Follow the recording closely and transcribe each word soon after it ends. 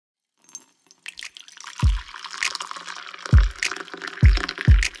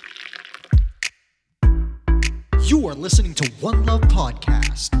You are listening to One Love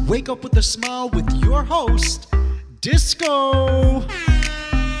Podcast. Wake up with a smile with your host, Disco.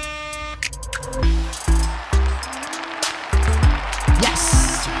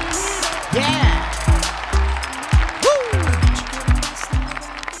 Yes. Yeah. Woo.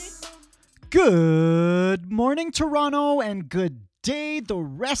 Good morning, Toronto, and good day, the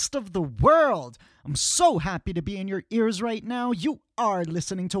rest of the world. I'm so happy to be in your ears right now. You are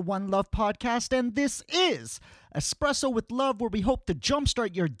listening to One Love Podcast, and this is Espresso with Love, where we hope to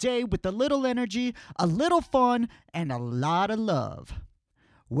jumpstart your day with a little energy, a little fun, and a lot of love.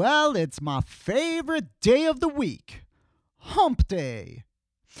 Well, it's my favorite day of the week, Hump Day.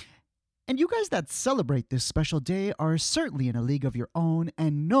 And you guys that celebrate this special day are certainly in a league of your own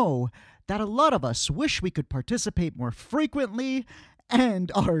and know that a lot of us wish we could participate more frequently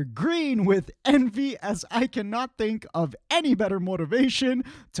and are green with envy, as I cannot think of any better motivation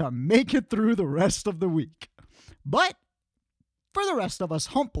to make it through the rest of the week. But for the rest of us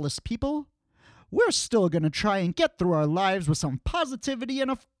humpless people, we're still going to try and get through our lives with some positivity and,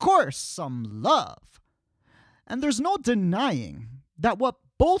 of course, some love. And there's no denying that what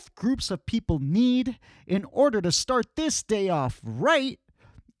both groups of people need in order to start this day off right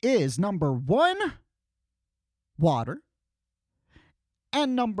is number one, water,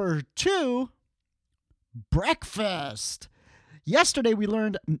 and number two, breakfast. Yesterday, we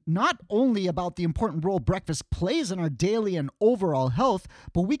learned not only about the important role breakfast plays in our daily and overall health,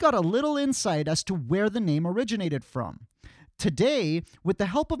 but we got a little insight as to where the name originated from. Today, with the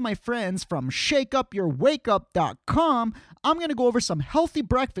help of my friends from shakeupyourwakeup.com, I'm going to go over some healthy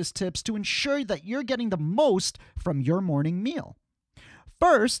breakfast tips to ensure that you're getting the most from your morning meal.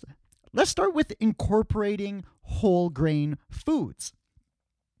 First, let's start with incorporating whole grain foods.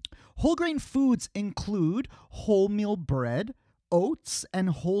 Whole grain foods include wholemeal bread, oats, and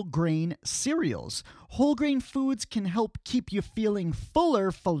whole grain cereals. Whole grain foods can help keep you feeling fuller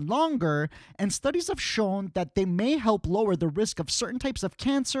for longer, and studies have shown that they may help lower the risk of certain types of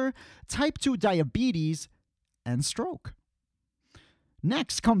cancer, type 2 diabetes, and stroke.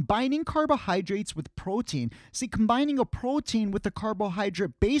 Next, combining carbohydrates with protein. See, combining a protein with a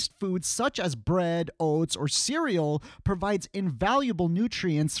carbohydrate-based food such as bread, oats, or cereal provides invaluable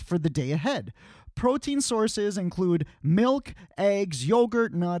nutrients for the day ahead. Protein sources include milk, eggs,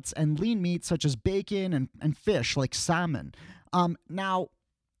 yogurt, nuts, and lean meat such as bacon and fish like salmon. Now,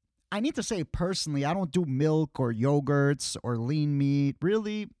 I need to say personally, I don't do milk or yogurts or lean meat.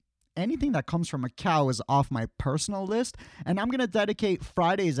 Really, anything that comes from a cow is off my personal list, and I'm going to dedicate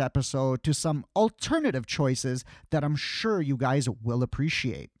Friday's episode to some alternative choices that I'm sure you guys will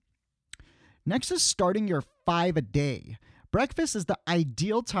appreciate. Next is starting your 5 a day. Breakfast is the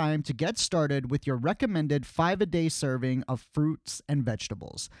ideal time to get started with your recommended 5 a day serving of fruits and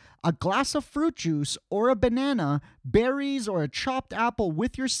vegetables. A glass of fruit juice or a banana, berries, or a chopped apple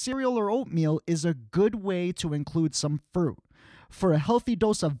with your cereal or oatmeal is a good way to include some fruit. For a healthy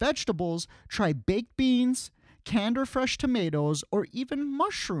dose of vegetables, try baked beans, canned or fresh tomatoes, or even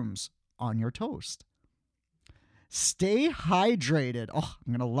mushrooms on your toast. Stay hydrated. Oh,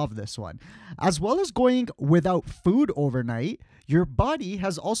 I'm going to love this one. As well as going without food overnight, your body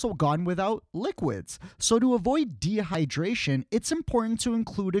has also gone without liquids. So to avoid dehydration, it's important to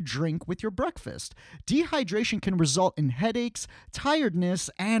include a drink with your breakfast. Dehydration can result in headaches, tiredness,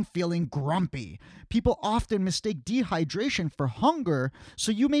 and feeling grumpy. People often mistake dehydration for hunger,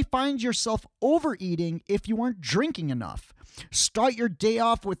 so you may find yourself overeating if you aren't drinking enough. Start your day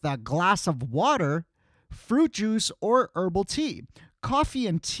off with a glass of water, fruit juice, or herbal tea. Coffee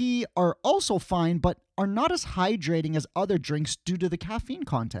and tea are also fine, but are not as hydrating as other drinks due to the caffeine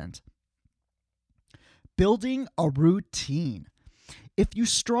content. Building a routine. If you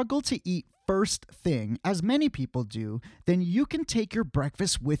struggle to eat first thing, as many people do, then you can take your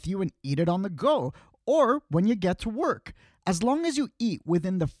breakfast with you and eat it on the go, or when you get to work. As long as you eat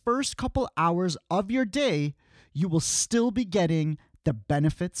within the first couple hours of your day, you will still be getting the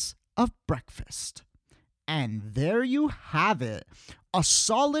benefits of breakfast. And there you have it, a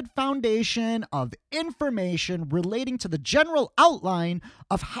solid foundation of information relating to the general outline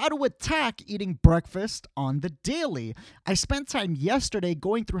of how to attack eating breakfast on the daily. I spent time yesterday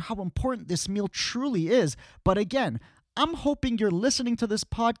going through how important this meal truly is, but again, I'm hoping you're listening to this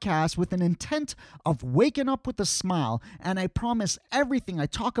podcast with an intent of waking up with a smile, and I promise everything I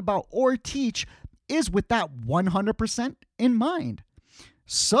talk about or teach is with that 100% in mind.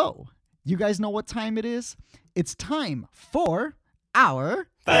 So, you guys know what time it is? It's time for our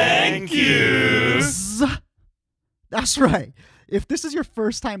Thank Yous. That's right. if this is your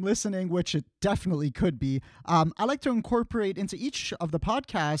first time listening, which it definitely could be, I like to incorporate into each of the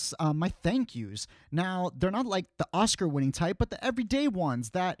podcasts my thank yous. Now, they're not like the Oscar-winning type, but the everyday ones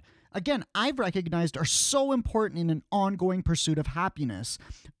that, again, I've recognized are so important in an ongoing pursuit of happiness.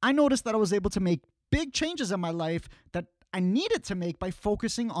 I noticed that I was able to make big changes in my life that I needed to make by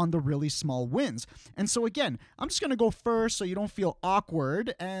focusing on the really small wins. And so again, I'm just going to go first so you don't feel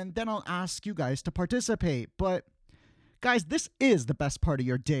awkward, and then I'll ask you guys to participate. But guys, this is the best part of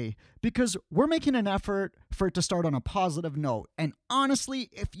your day because we're making an effort for it to start on a positive note. And honestly,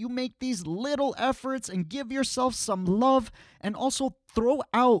 if you make these little efforts and give yourself some love and also throw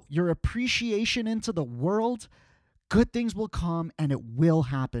out your appreciation into the world, good things will come and it will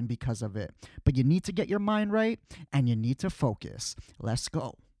happen because of it. But you need to get your mind right and you need to focus. Let's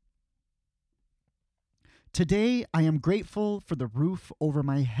go. Today, I am grateful for the roof over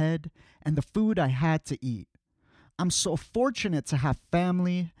my head and the food I had to eat. I'm so fortunate to have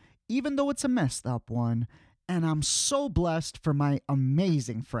family, even though it's a messed up one, and I'm so blessed for my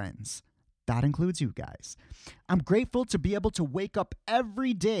amazing friends. That includes you guys. I'm grateful to be able to wake up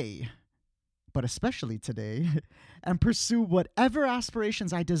every day, but especially today, and pursue whatever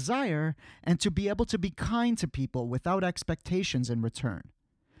aspirations I desire, and to be able to be kind to people without expectations in return.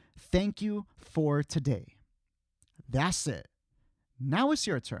 Thank you for today. That's it. Now it's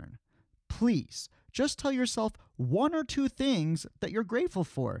your turn. Please, just tell yourself one or two things that you're grateful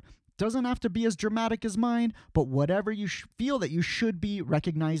for. Doesn't have to be as dramatic as mine, but whatever you feel that you should be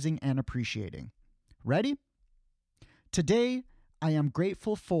recognizing and appreciating. Ready? Today, I am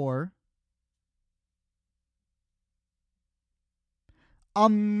grateful for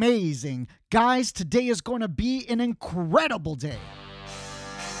amazing. Guys, today is going to be an incredible day.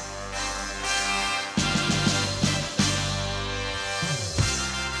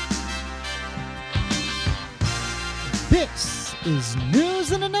 This is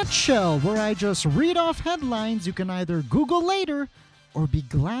News in a Nutshell, where I just read off headlines you can either Google later or be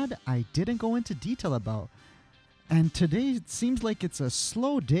glad I didn't go into detail about. And today it seems like it's a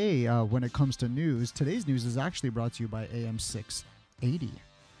slow day when it comes to news. Today's news is actually brought to you by AM 680.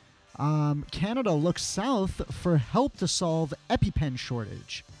 Canada looks south for help to solve EpiPen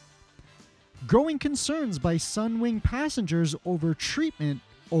shortage. Growing concerns by Sunwing passengers over treatment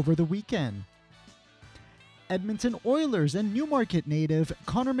over the weekend. Edmonton Oilers and Newmarket native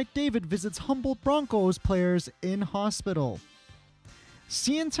Connor McDavid visits Humboldt Broncos players in hospital.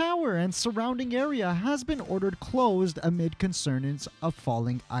 CN Tower and surrounding area has been ordered closed amid concerns of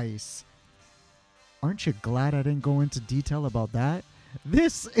falling ice. Aren't you glad I didn't go into detail about that?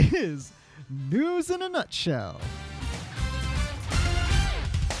 This is News in a Nutshell.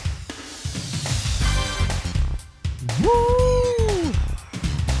 Woo!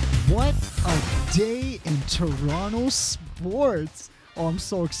 What a day in Toronto sports. Oh, I'm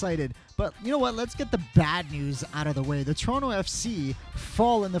so excited. But you know what? Let's get the bad news out of the way. The Toronto FC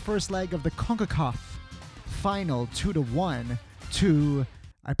fall in the first leg of the CONCACAF final 2-1 to,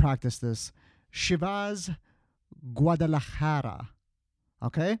 I practiced this, Chivas Guadalajara.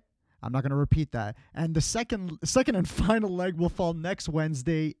 Okay? I'm not going to repeat that. And the second and final leg will fall next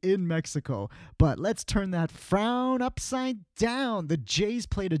Wednesday in Mexico. But let's turn that frown upside down. The Jays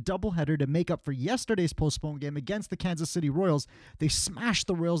played a doubleheader to make up for yesterday's postponed game against the Kansas City Royals. They smashed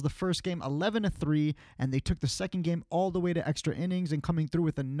the Royals the first game 11-3, and they took the second game all the way to extra innings and coming through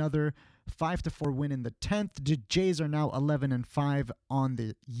with another 5-4 win in the 10th. The Jays are now 11-5 on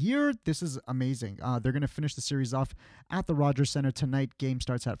the year. This is amazing. They're going to finish the series off at the Rogers Center tonight. Game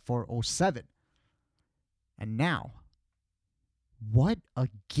starts at 4:07. And now, what a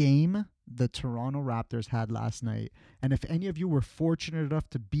game the Toronto Raptors had last night. And if any of you were fortunate enough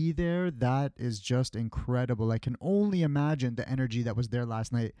to be there, that is just incredible. I can only imagine the energy that was there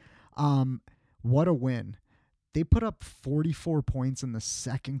last night. What a win. They put up 44 points in the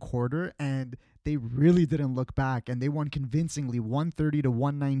second quarter, and they really didn't look back. And they won convincingly,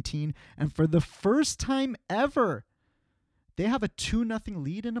 130-119. And for the first time ever, they have a 2-0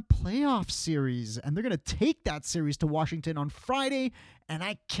 lead in a playoff series. And they're going to take that series to Washington on Friday. And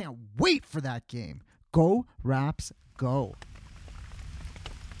I can't wait for that game. Go, Raps, go.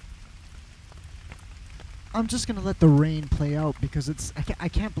 I'm just going to let the rain play out because I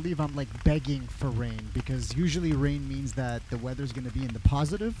can't believe I'm like begging for rain, because usually rain means that the weather's going to be in the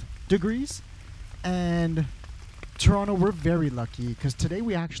positive degrees. And Toronto, we're very lucky because today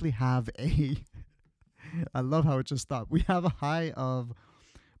we actually have I love how it just stopped. We have a high of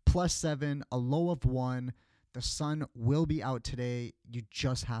 +7, a low of 1. The sun will be out today. You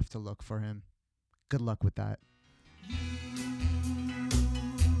just have to look for him. Good luck with that.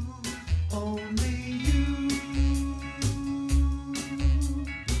 Only you.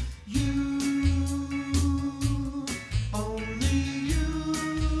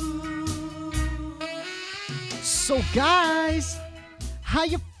 So guys, how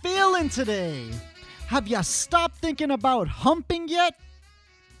you feeling today? Have ya stopped thinking about humping yet?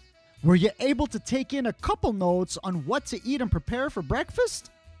 Were you able to take in a couple notes on what to eat and prepare for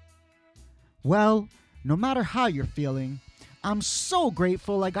breakfast? Well, no matter how you're feeling, I'm so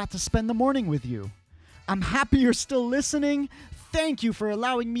grateful I got to spend the morning with you. I'm happy you're still listening. Thank you for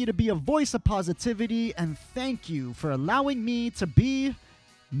allowing me to be a voice of positivity, and thank you for allowing me to be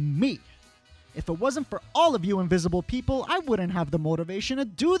me. If it wasn't for all of you invisible people, I wouldn't have the motivation to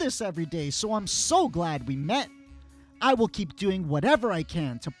do this every day, so I'm so glad we met. I will keep doing whatever I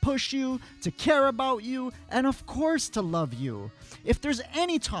can to push you, to care about you, and of course to love you. If there's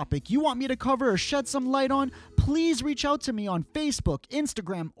any topic you want me to cover or shed some light on, please reach out to me on Facebook,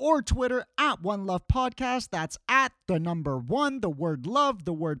 Instagram, or Twitter at One Love Podcast. That's at the number one, the word love,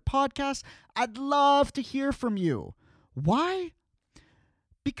 the word podcast. I'd love to hear from you. Why?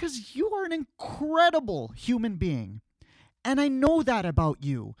 Because you are an incredible human being. And I know that about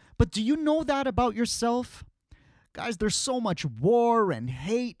you. But do you know that about yourself? Guys, there's so much war and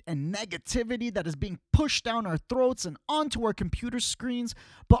hate and negativity that is being pushed down our throats and onto our computer screens.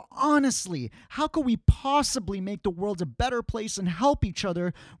 But honestly, how could we possibly make the world a better place and help each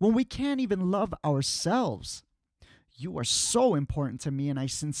other when we can't even love ourselves? You are so important to me, and I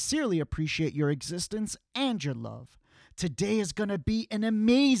sincerely appreciate your existence and your love. Today is going to be an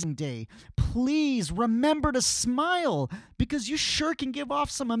amazing day. Please remember to smile, because you sure can give off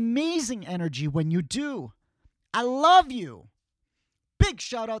some amazing energy when you do. I love you. Big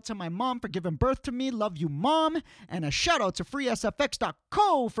shout out to my mom for giving birth to me. Love you, Mom. And a shout out to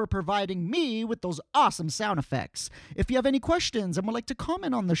freesfx.co for providing me with those awesome sound effects. If you have any questions and would like to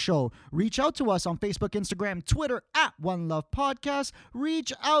comment on the show, reach out to us on Facebook, Instagram, Twitter at One Love Podcast.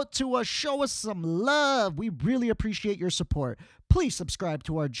 Reach out to us. Show us some love. We really appreciate your support. Please subscribe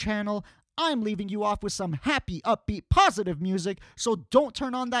to our channel. I'm leaving you off with some happy, upbeat, positive music, so don't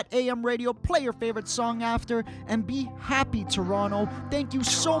turn on that AM radio, play your favorite song after, and be happy, Toronto. Thank you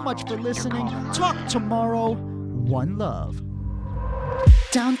so much for listening. Talk tomorrow. One love.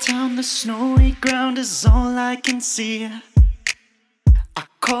 Downtown, the snowy ground is all I can see. I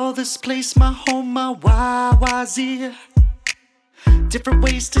call this place my home, my YYZ. Different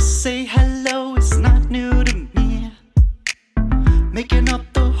ways to say hello is not new to me. Making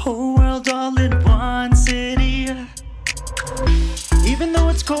up the whole world all in one city. Even though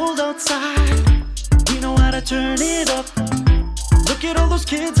it's cold outside, we know how to turn it up. Look at all those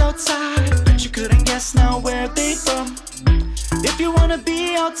kids outside, bet you couldn't guess now where they from. If you wanna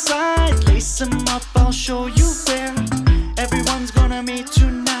be outside, lace them up, I'll show you where. Everyone's gonna meet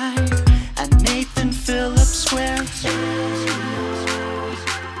tonight at Nathan Phillips Square.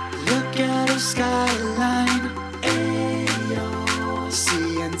 Look at the skyline,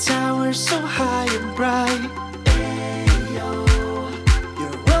 seeing towers so high and bright.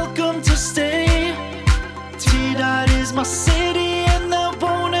 You're welcome to stay. T-Dot is my city and that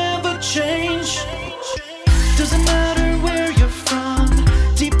won't ever change. Doesn't matter where you're from,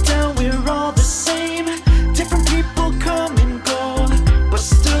 deep down we're all the same. Different people come and go, but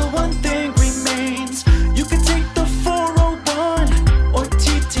still one thing remains. You can take the 401 or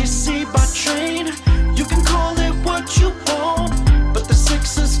TTC by train. You can call it what you want, but the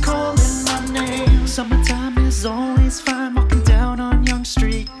 6 is calling my name. Summertime is always fine, walking down on Yonge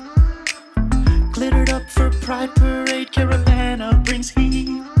Street. Glittered up for Pride Parade, Caravana brings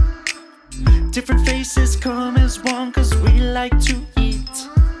heat. Different faces come as one, cause we like to eat.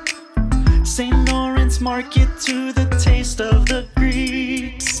 St. Lawrence Market to the taste of the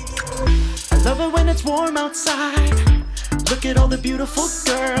Greeks. I love it when it's warm outside. Look at all the beautiful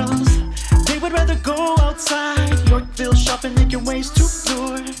girls. They would rather go outside. Yorkville shopping, making ways to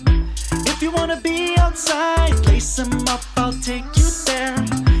Bloor. If you wanna be outside, lace them up, I'll take you there.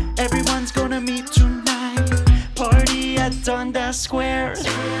 Everyone's gonna meet tonight. Party at Dundas Square.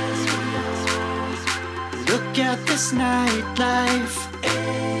 Look at this nightlife.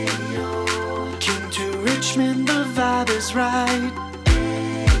 King to Richmond, the vibe is right.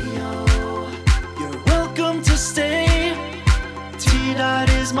 You're welcome to stay. T-Dot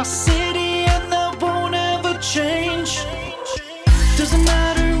is my city and that won't ever change. Doesn't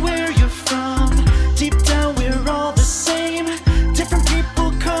matter where you're from, deep down we're all the same. Different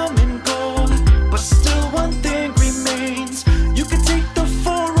people come and go, but still one thing remains. You can take the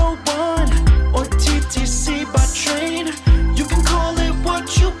 401 or TTC by train. You can call it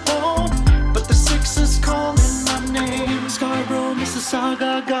what you want, but the 6 is calling my name. Scarborough,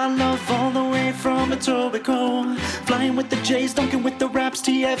 Mississauga, got love all the way from Etobicoke. Flying with the Jays, dunking with the Raps,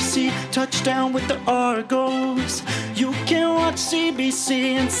 TFC, touchdown with the Argos. You can watch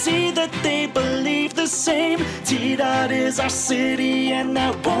CBC and see that they believe the same. T-Dot is our city and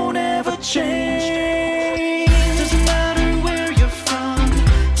that won't ever change.